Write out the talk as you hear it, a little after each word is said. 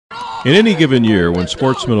In any given year, when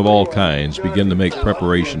sportsmen of all kinds begin to make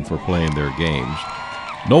preparation for playing their games,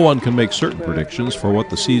 no one can make certain predictions for what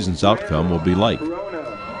the season's outcome will be like.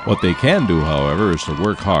 What they can do, however, is to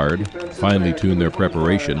work hard, finely tune their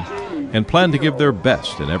preparation, and plan to give their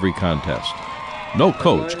best in every contest. No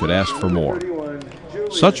coach could ask for more.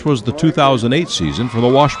 Such was the 2008 season for the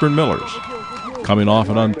Washburn Millers. Coming off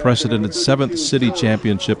an unprecedented 7th city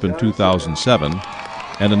championship in 2007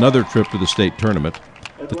 and another trip to the state tournament,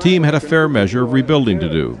 the team had a fair measure of rebuilding to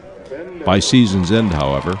do. By season's end,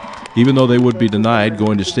 however, even though they would be denied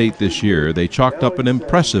going to state this year, they chalked up an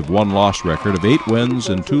impressive one-loss record of 8 wins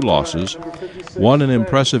and 2 losses, won an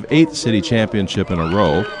impressive 8th city championship in a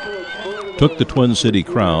row, took the Twin City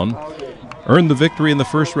crown, earned the victory in the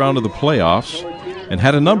first round of the playoffs, and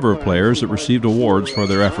had a number of players that received awards for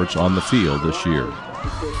their efforts on the field this year.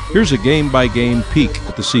 Here's a game-by-game peek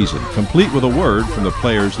at the season, complete with a word from the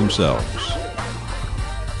players themselves.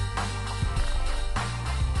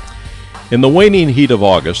 In the waning heat of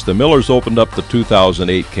August, the Millers opened up the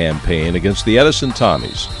 2008 campaign against the Edison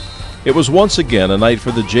Tommies. It was once again a night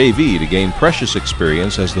for the JV to gain precious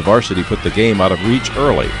experience as the varsity put the game out of reach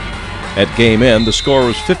early. At game end, the score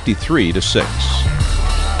was 53-6.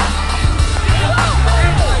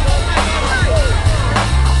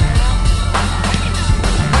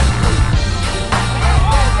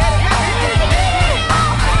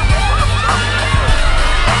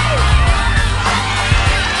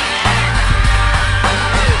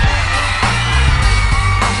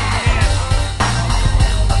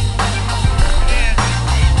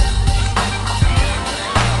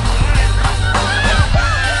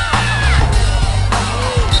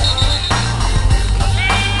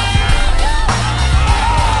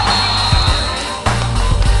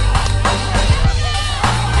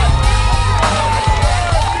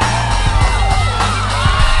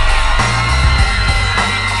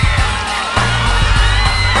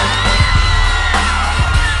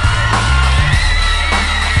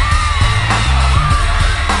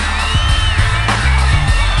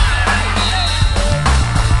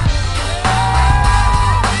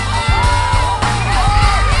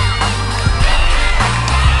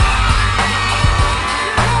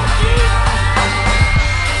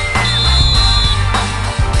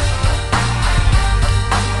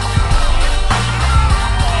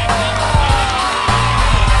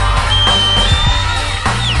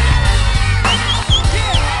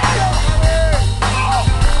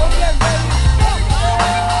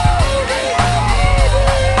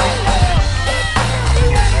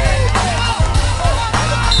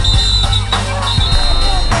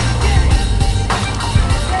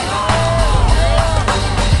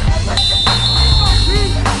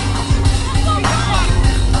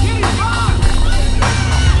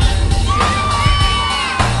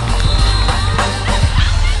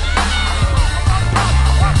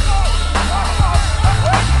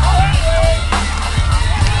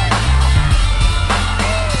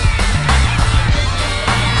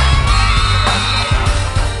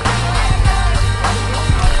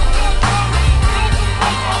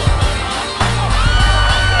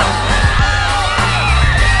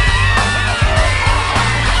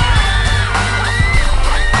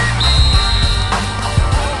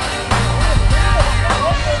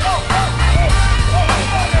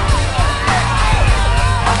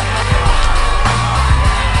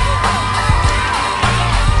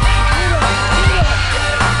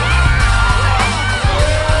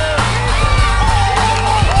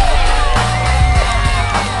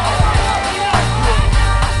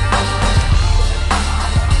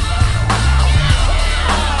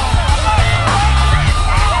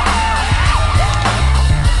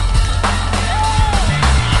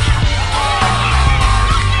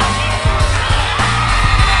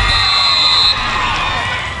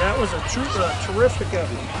 Terrific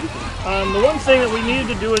effort. The one thing that we needed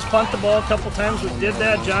to do is punt the ball a couple times. We did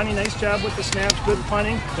that. Johnny, nice job with the snaps, good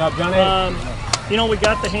punting. Good job, Johnny. You know, we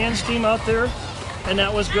got the hands team out there, and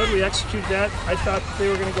that was good. We executed that. I thought they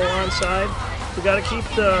were going to go onside. We got to keep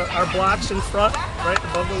our blocks in front, right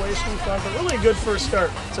above the waist in front. But really a good first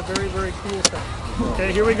start. It's a very, very cool thing.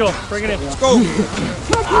 Okay, here we go. Bring it in. Let's go. Hey,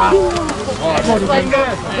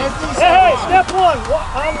 step one.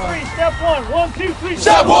 On 3, step 1. 1, 2, 3,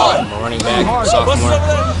 step 1. I'm a running back,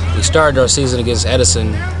 sophomore. We started our season against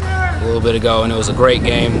Edison a little bit ago, and it was a great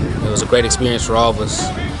game. It was a great experience for all of us,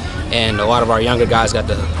 and a lot of our younger guys got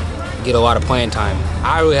to get a lot of playing time.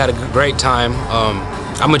 I really had a great time.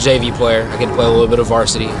 I'm a JV player. I get to play a little bit of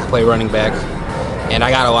varsity. I play running back, and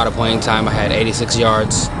I got a lot of playing time. I had 86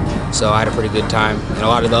 yards, so I had a pretty good time. And a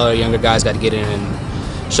lot of the other younger guys got to get in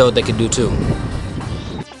and show what they could do too.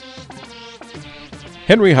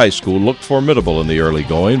 Henry High School looked formidable in the early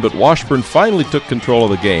going, but Washburn finally took control of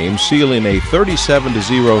the game, sealing a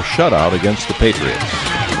 37-0 shutout against the Patriots.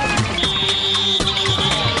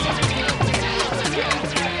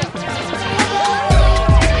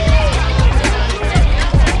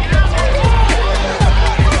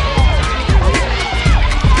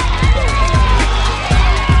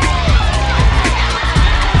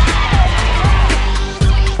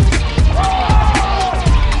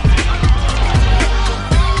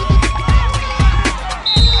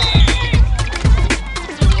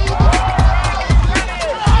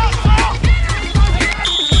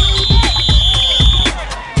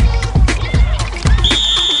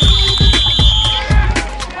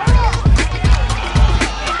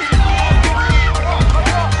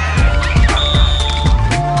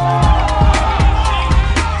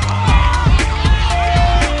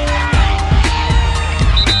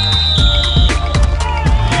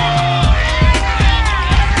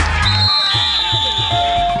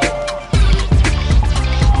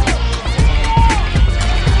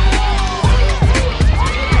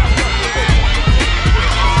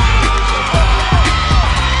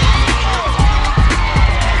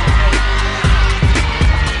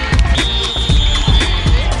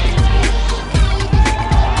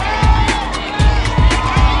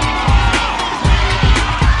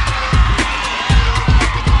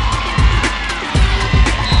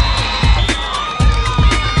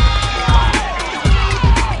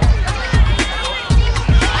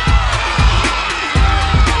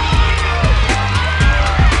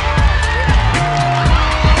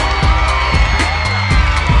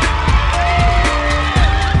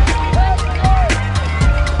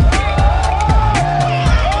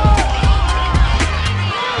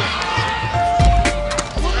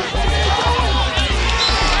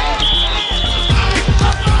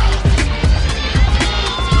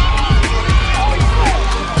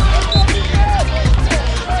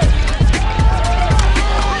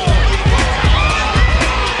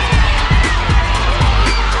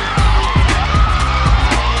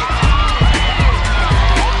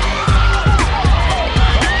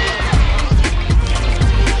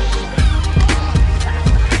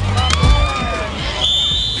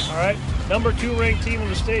 Number 2 ranked team in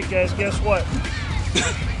the state, guys. Guess what?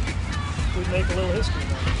 We make a little history.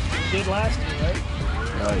 We did last year, right?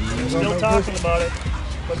 We're still talking about it,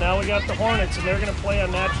 but now we got the Hornets, and they're going to play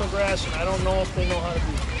on natural grass, and I don't know if they know how to do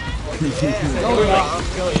it.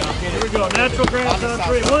 Here we go. Natural grass on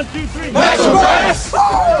 3. 1, 2, 3. Natural grass!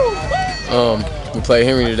 We played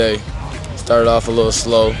Henry today. Started off a little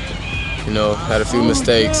slow, had a few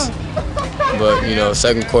mistakes. But,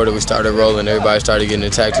 second quarter we started rolling. Everybody started getting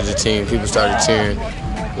attached to the team. People started cheering.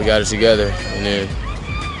 We got it together. And then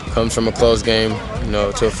comes from a close game,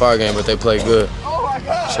 to a far game, but they played good.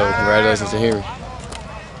 So congratulations to Henry.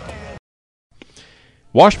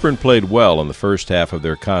 Washburn played well in the first half of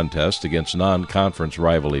their contest against non-conference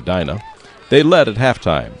rival Edina. They led at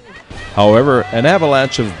halftime. However, an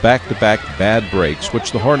avalanche of back-to-back bad breaks,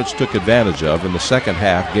 which the Hornets took advantage of in the second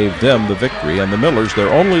half, gave them the victory, and the Millers their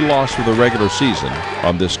only loss of the regular season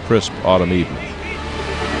on this crisp autumn evening.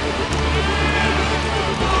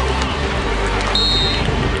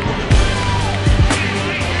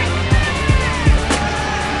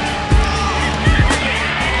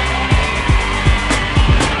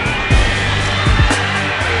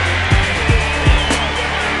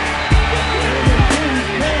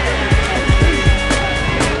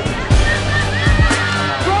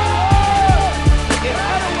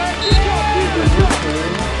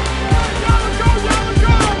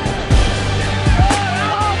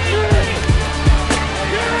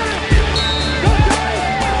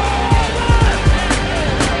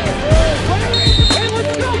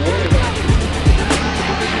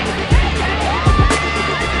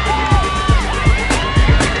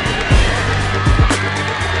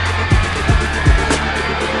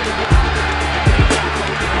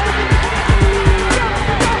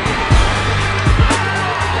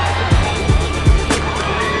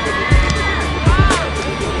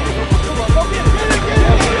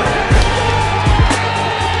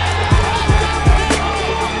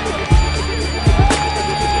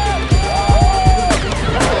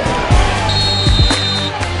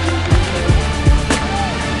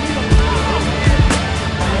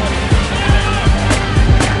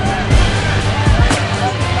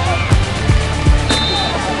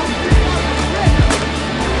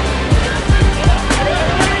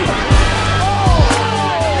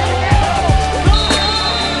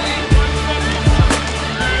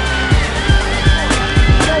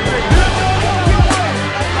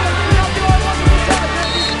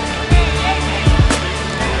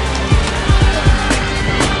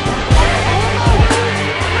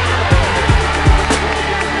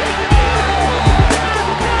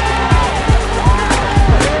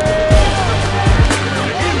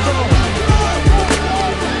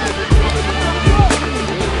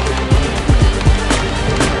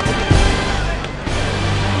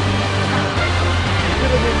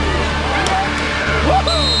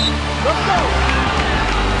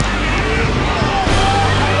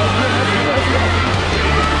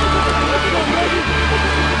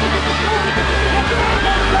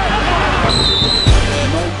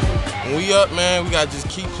 man, we got to just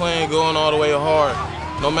keep playing, going all the way hard,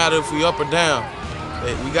 no matter if we up or down.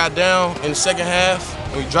 We got down in the second half,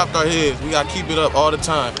 and we dropped our heads. We got to keep it up all the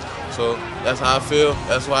time. So that's how I feel.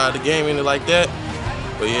 That's why the game ended like that.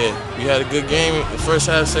 But yeah, we had a good game. The first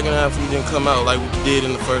half, second half, we didn't come out like we did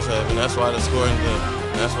in the first half, and that's why the scoring did.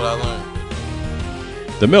 And that's what I learned.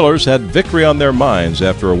 The Millers had victory on their minds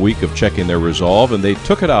after a week of checking their resolve, and they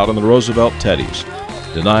took it out on the Roosevelt Teddies,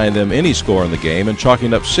 denying them any score in the game and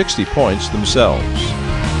chalking up 60 points themselves.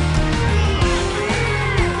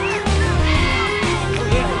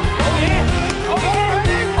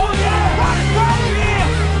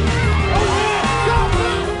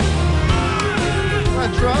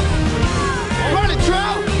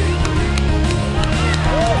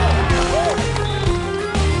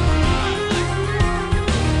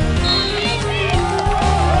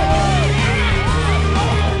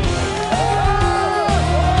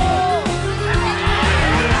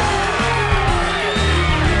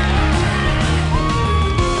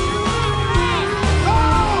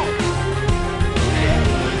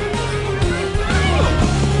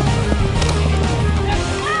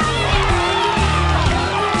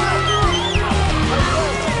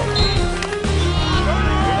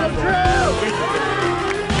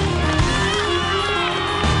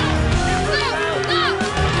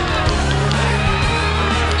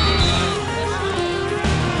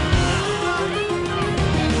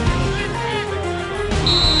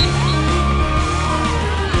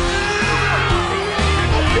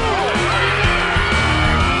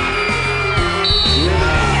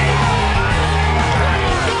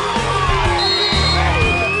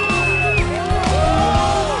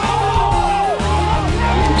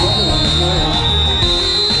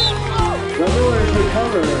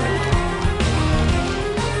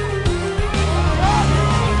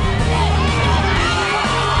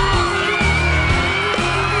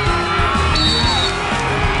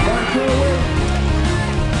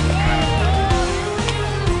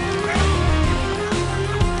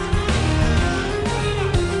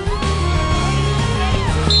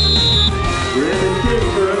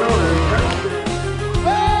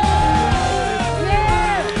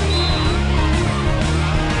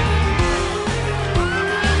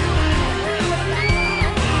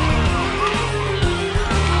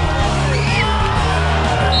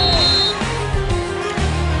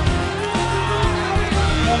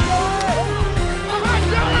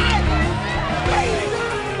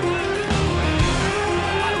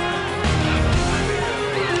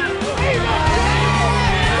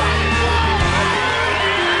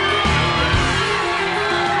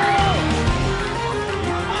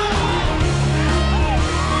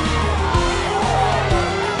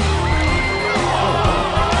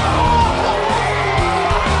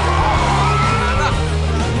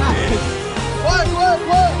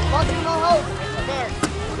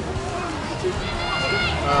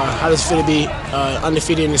 How does it feel to be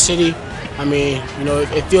undefeated in the city? I mean, you know,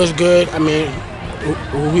 it feels good. I mean,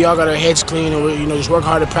 we all got our heads clean and we, you know, just work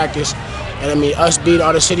hard to practice. And I mean, us beat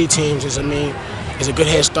all the city teams is a good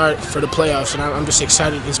head start for the playoffs. And I'm just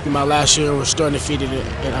excited. This will be my last year and we're still undefeated.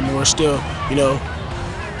 And I mean, we're still, you know,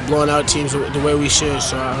 blowing out teams the way we should.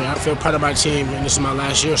 So I mean, I feel proud of my team and this is my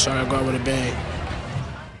last year, so I go out with a bang.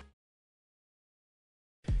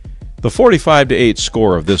 The 45-8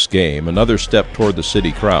 score of this game, another step toward the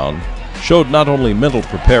city crown, showed not only mental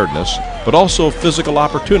preparedness, but also physical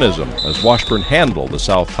opportunism as Washburn handled the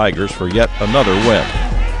South Tigers for yet another win.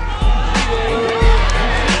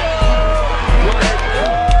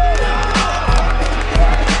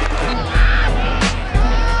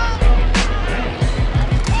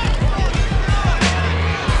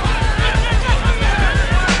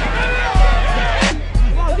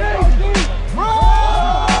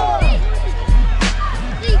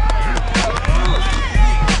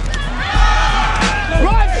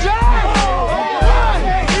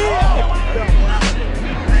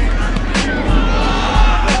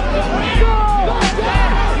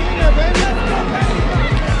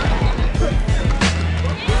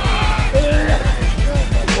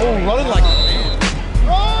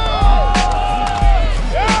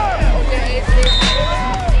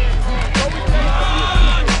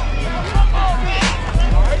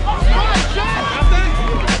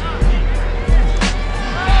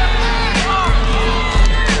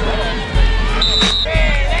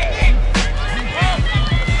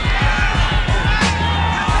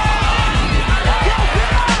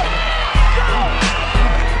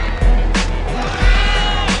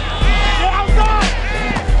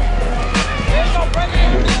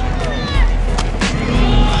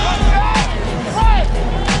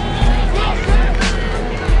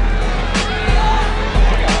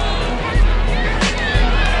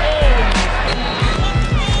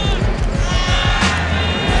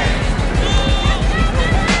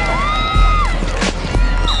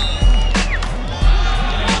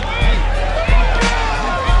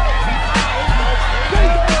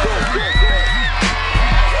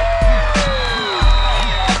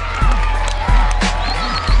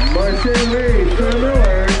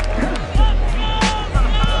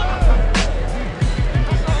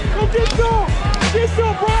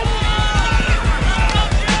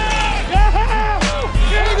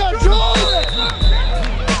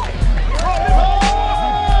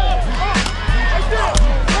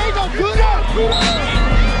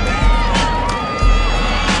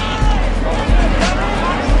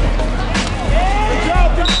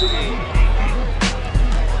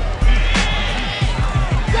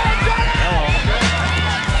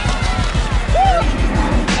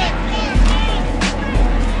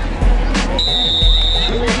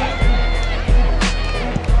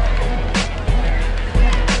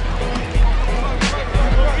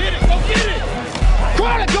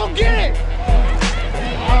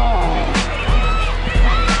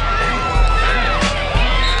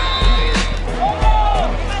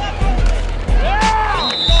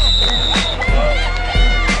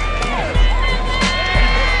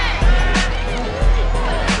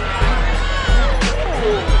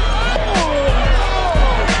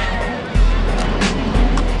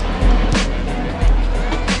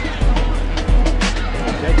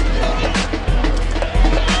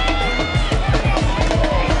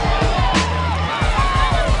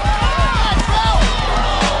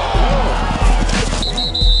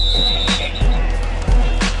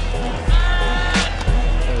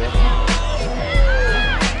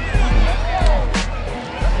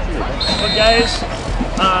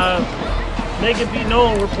 it be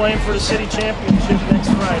known we're playing for the city championship next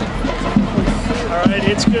Friday. All right,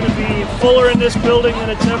 it's going to be fuller in this building than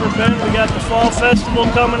it's ever been. We got the Fall Festival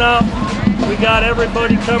coming up. We got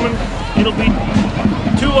everybody coming. It'll be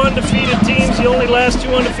 2 undefeated teams, the only last 2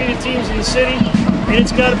 undefeated teams in the city, and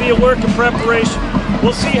it's got to be a work of preparation.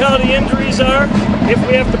 We'll see how the injuries are. If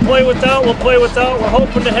we have to play without, we'll play without. We're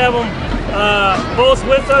hoping to have them both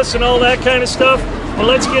with us and all that kind of stuff. But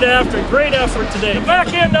let's get after it. Great effort today.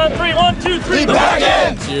 Back end on 3. 1, 2, 3. Back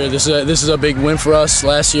end. This is a big win for us.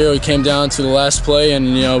 Last year we came down to the last play, and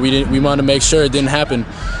we wanted to make sure it didn't happen.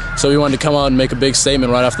 So we wanted to come out and make a big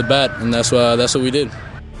statement right off the bat, and that's what we did.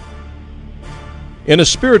 In a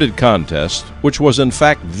spirited contest, which was in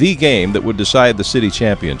fact the game that would decide the city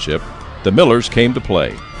championship, the Millers came to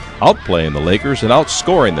play, outplaying the Lakers and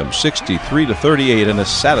outscoring them 63-38 in a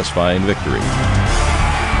satisfying victory.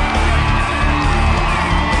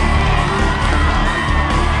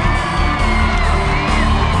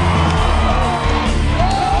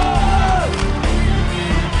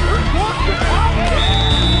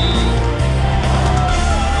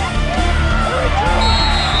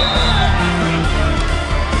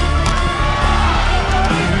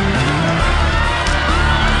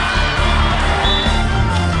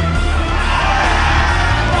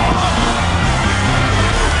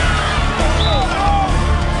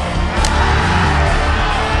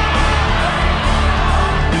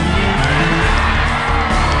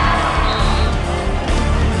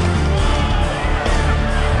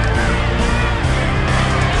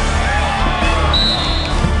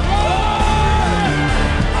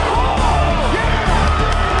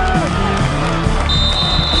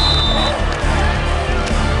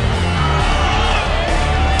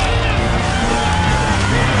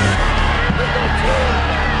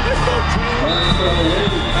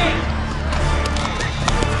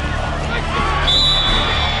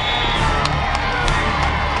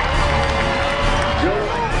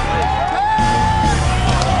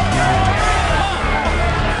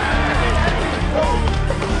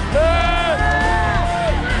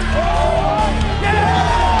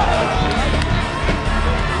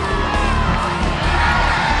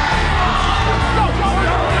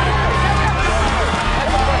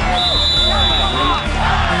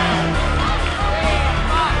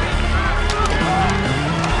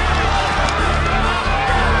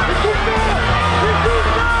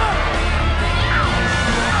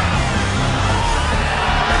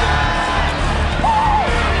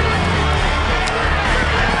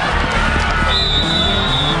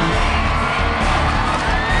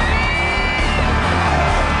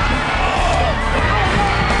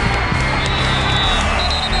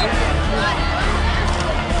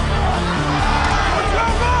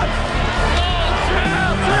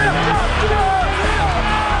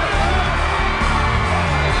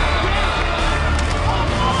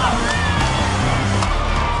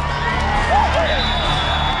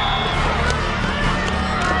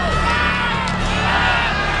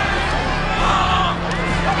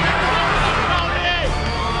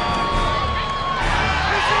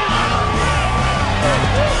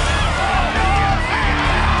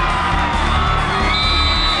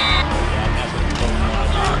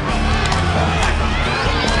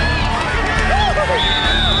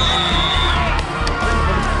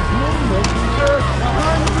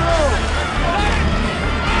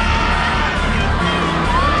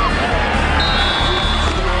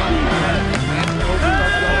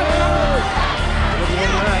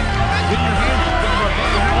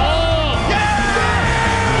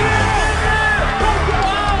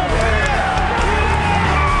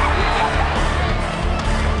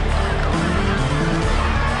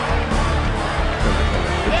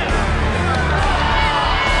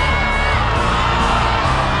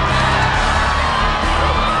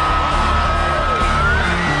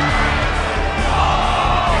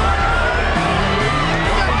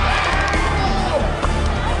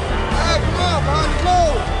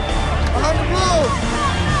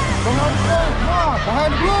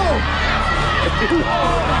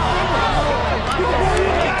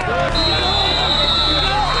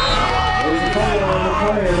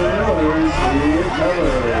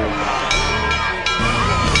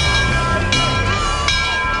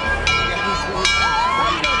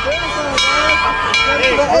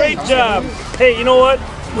 Great job. Hey, you know what?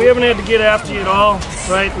 We haven't had to get after you at all,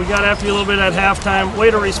 right? We got after you a little bit at halftime.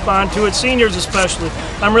 Way to respond to it, seniors especially.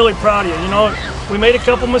 I'm really proud of you. You know, we made a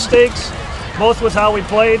couple mistakes, both with how we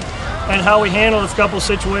played and how we handled a couple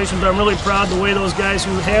situations. But I'm really proud the way those guys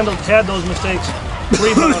who had those mistakes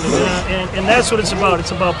rebounded, and that's what it's about.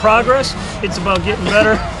 It's about progress. It's about getting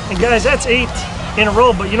better. And guys, that's 8 in a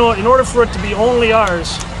row. But you know what? In order for it to be only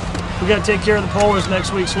ours, We got to take care of the Polars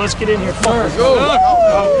next week, so let's get in here. Let's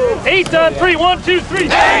go. 8 on 3, 1, 2, 3.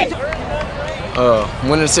 8!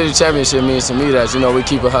 Winning the city championship means to me that, you know, we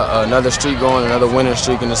keep another streak going, another winning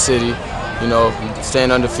streak in the city, you know,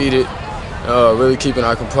 staying undefeated, really keeping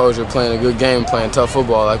our composure, playing a good game, playing tough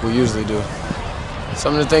football like we usually do.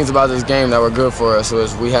 Some of the things about this game that were good for us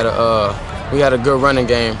was we had a good running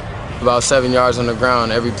game, about 7 yards on the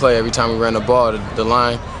ground every play, every time we ran the ball. The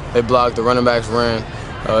line, they blocked, the running backs ran,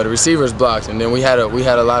 the receivers blocked, and then we had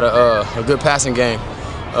a lot of a good passing game.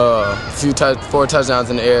 4 touchdowns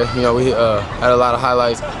in the air. You know, we had a lot of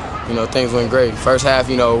highlights. You know, things went great. First half,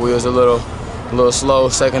 you know, we was a little slow.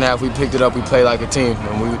 Second half, we picked it up. We played like a team,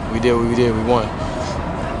 and we did what we did. We won.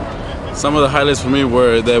 Some of the highlights for me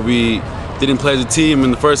were that we didn't play as a team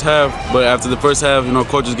in the first half, but after the first half, you know,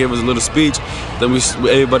 coaches gave us a little speech. Then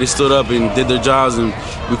everybody stood up and did their jobs, and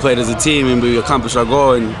we played as a team, and we accomplished our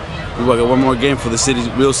goal. And we got one more game for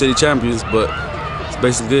the real city champions, but it's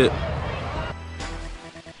basically it.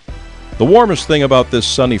 The warmest thing about this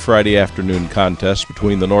sunny Friday afternoon contest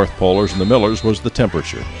between the North Polars and the Millers was the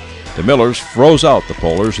temperature. The Millers froze out the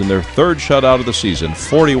Polars in their third shutout of the season,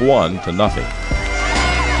 41-0.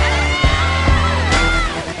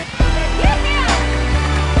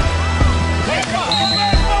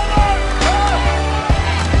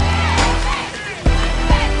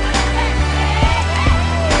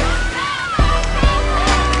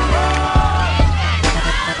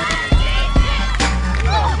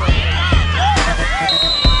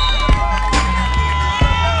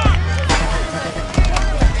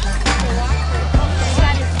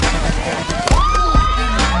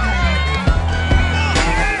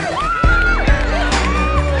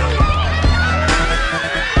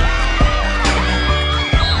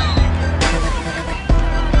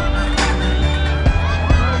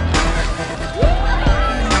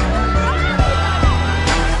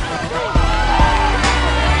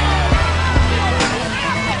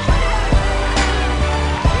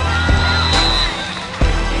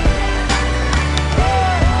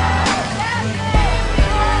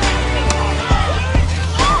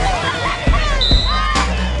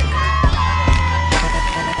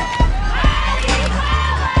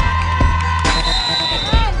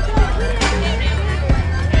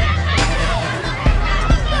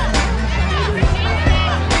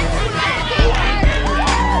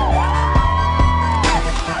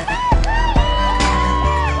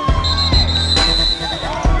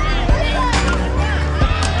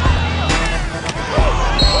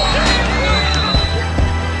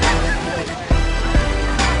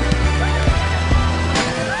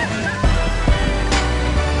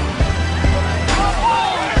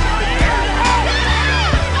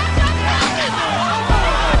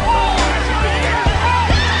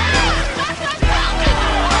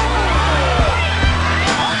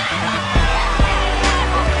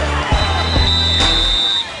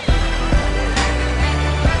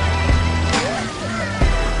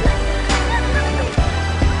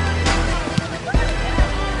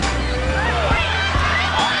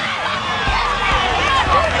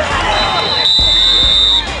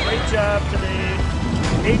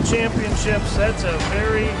 Championships, that's a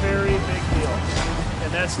very, very big deal.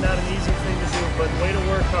 And that's not an easy thing to do, but way to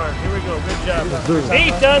work hard. Here we go, good job.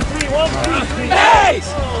 8 on 3, 1, 2, 3. Hey!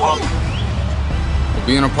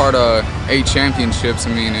 Being a part of 8 championships, I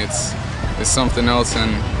mean, it's something else.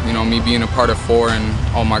 And, you know, me being a part of 4 and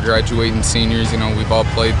all my graduating seniors, you know, we've all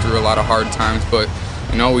played through a lot of hard times, but,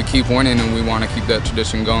 you know, we keep winning and we want to keep that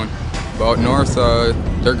tradition going. About North,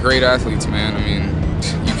 they're great athletes, man. I mean,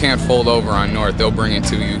 you can't fold over on North. They'll bring it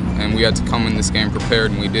to you. And we had to come in this game prepared,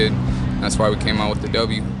 and we did. That's why we came out with the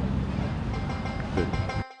W.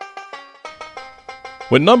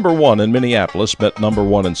 When number 1 in Minneapolis met number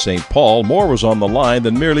 1 in St. Paul, more was on the line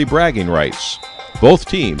than merely bragging rights. Both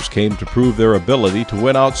teams came to prove their ability to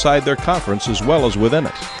win outside their conference as well as within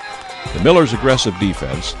it. The Millers' aggressive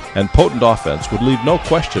defense and potent offense would leave no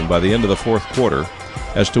question by the end of the fourth quarter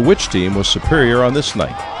as to which team was superior on this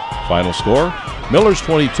night. Final score, Millers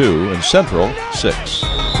 22 and Central 6.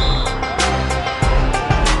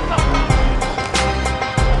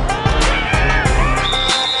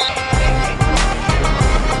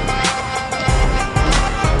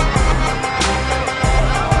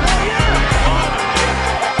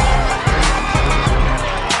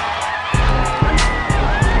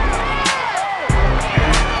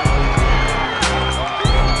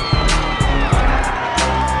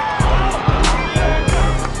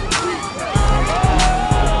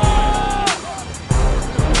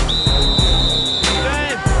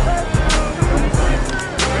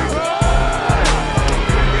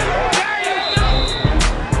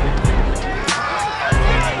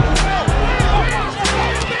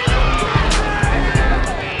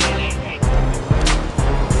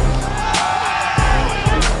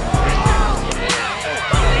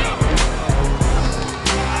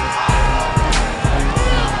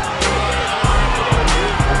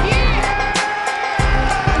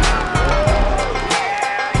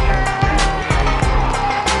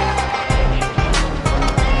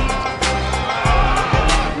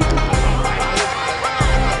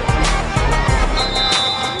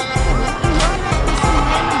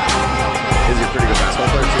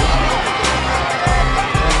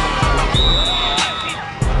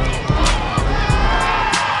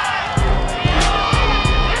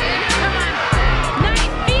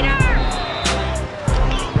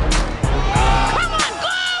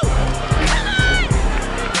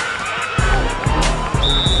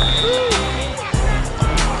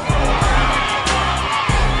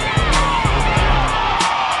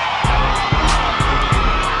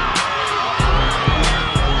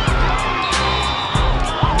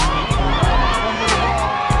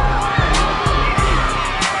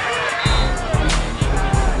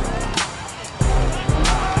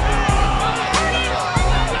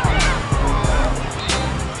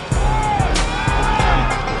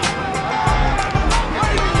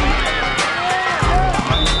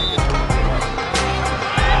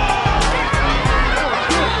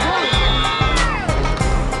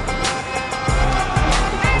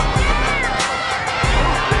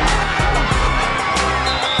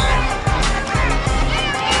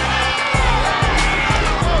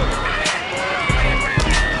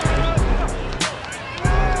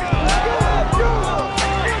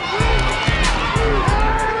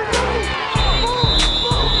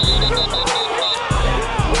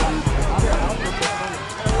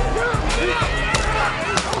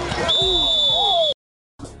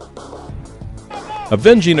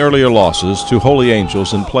 Avenging earlier losses to Holy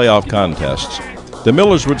Angels in playoff contests, the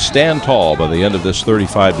Millers would stand tall by the end of this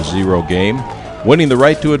 35-0 game, winning the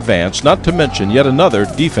right to advance, not to mention yet another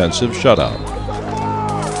defensive shutout.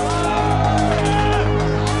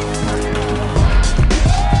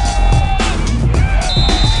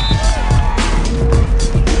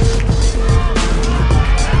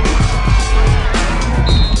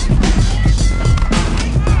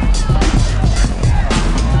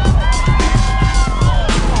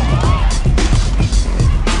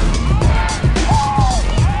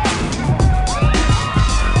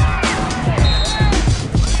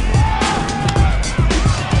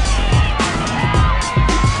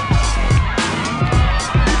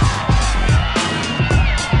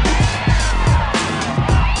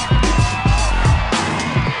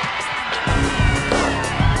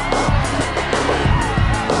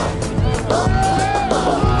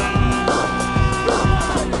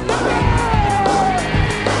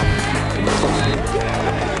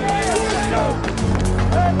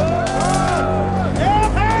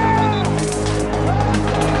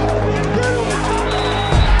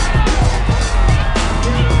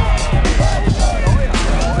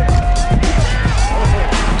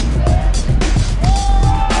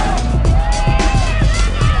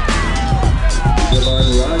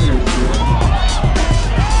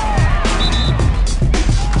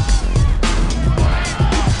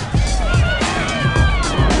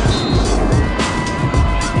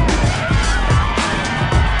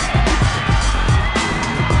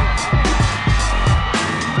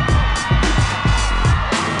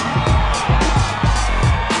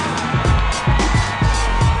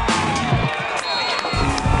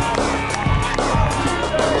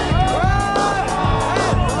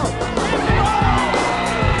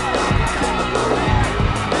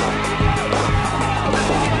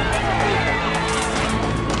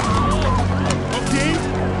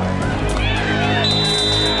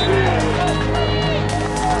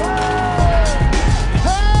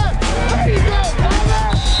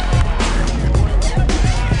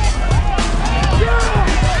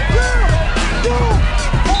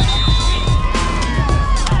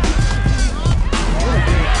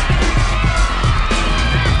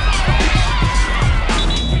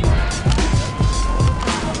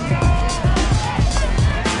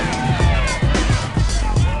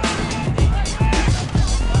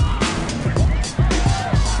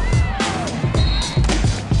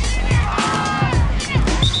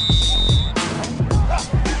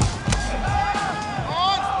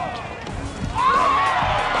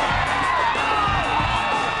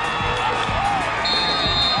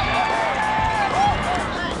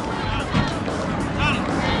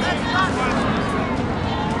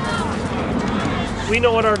 We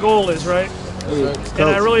know what our goal is, right? And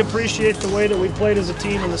I really appreciate the way that we played as a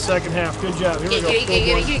team in the second half. Good job. Here we go.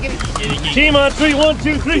 Team on three. 1,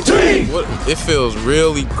 2, 3. Team! It feels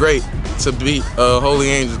really great to beat Holy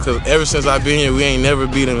Angels because ever since I've been here, we ain't never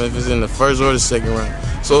beat them if it's in the first or the second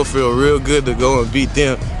round. So it feels real good to go and beat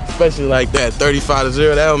them, especially like that,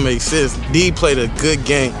 35-0. That would make sense. D played a good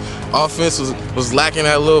game. Offense was lacking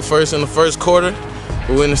that little first in the first quarter,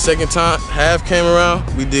 but when the second half came around,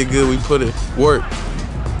 we did good. We put in work.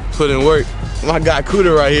 My guy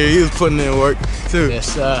Cooter right here, he was putting in work too.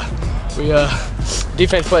 Yes,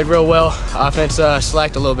 defense played real well. Offense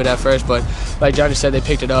slacked a little bit at first, but like Johnny said, they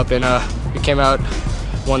picked it up and we came out,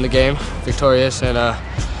 won the game, victorious, and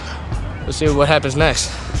we'll see what happens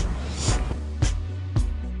next.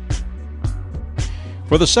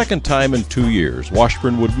 For the second time in 2 years,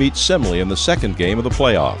 Washburn would meet Simley in the second game of the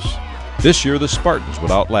playoffs. This year, the Spartans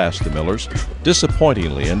would outlast the Millers,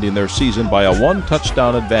 disappointingly ending their season by a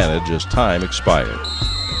one-touchdown advantage as time expired.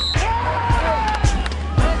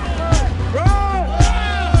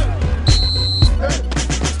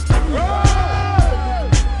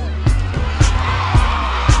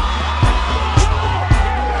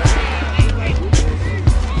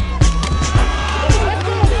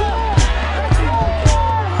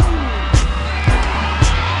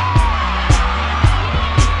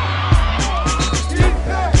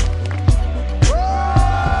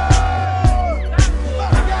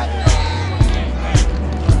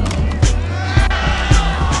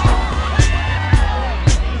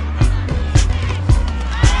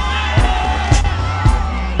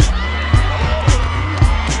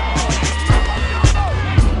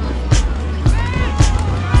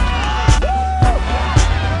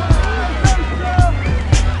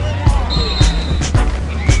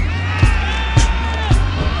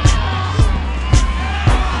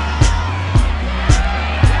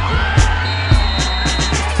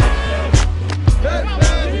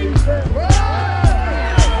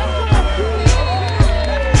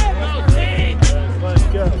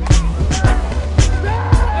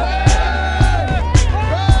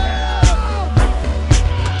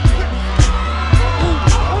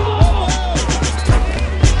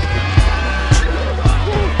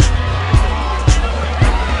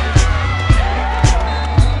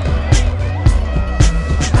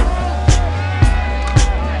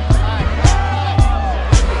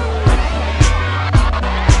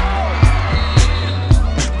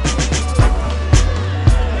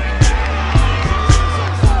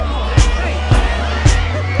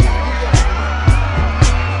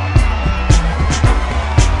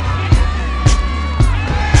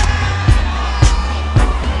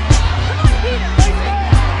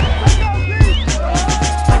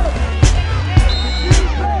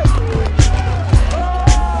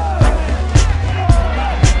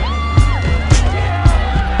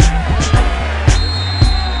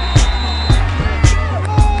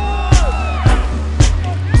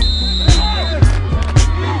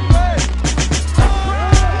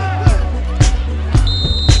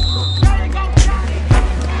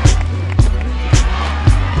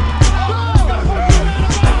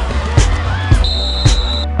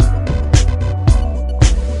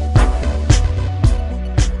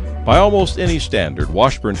 By almost any standard,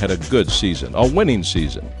 Washburn had a good season, a winning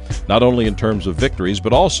season, not only in terms of victories,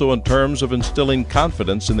 but also in terms of instilling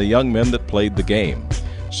confidence in the young men that played the game,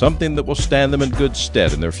 something that will stand them in good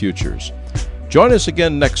stead in their futures. Join us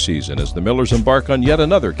again next season as the Millers embark on yet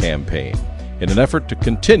another campaign in an effort to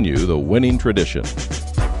continue the winning tradition.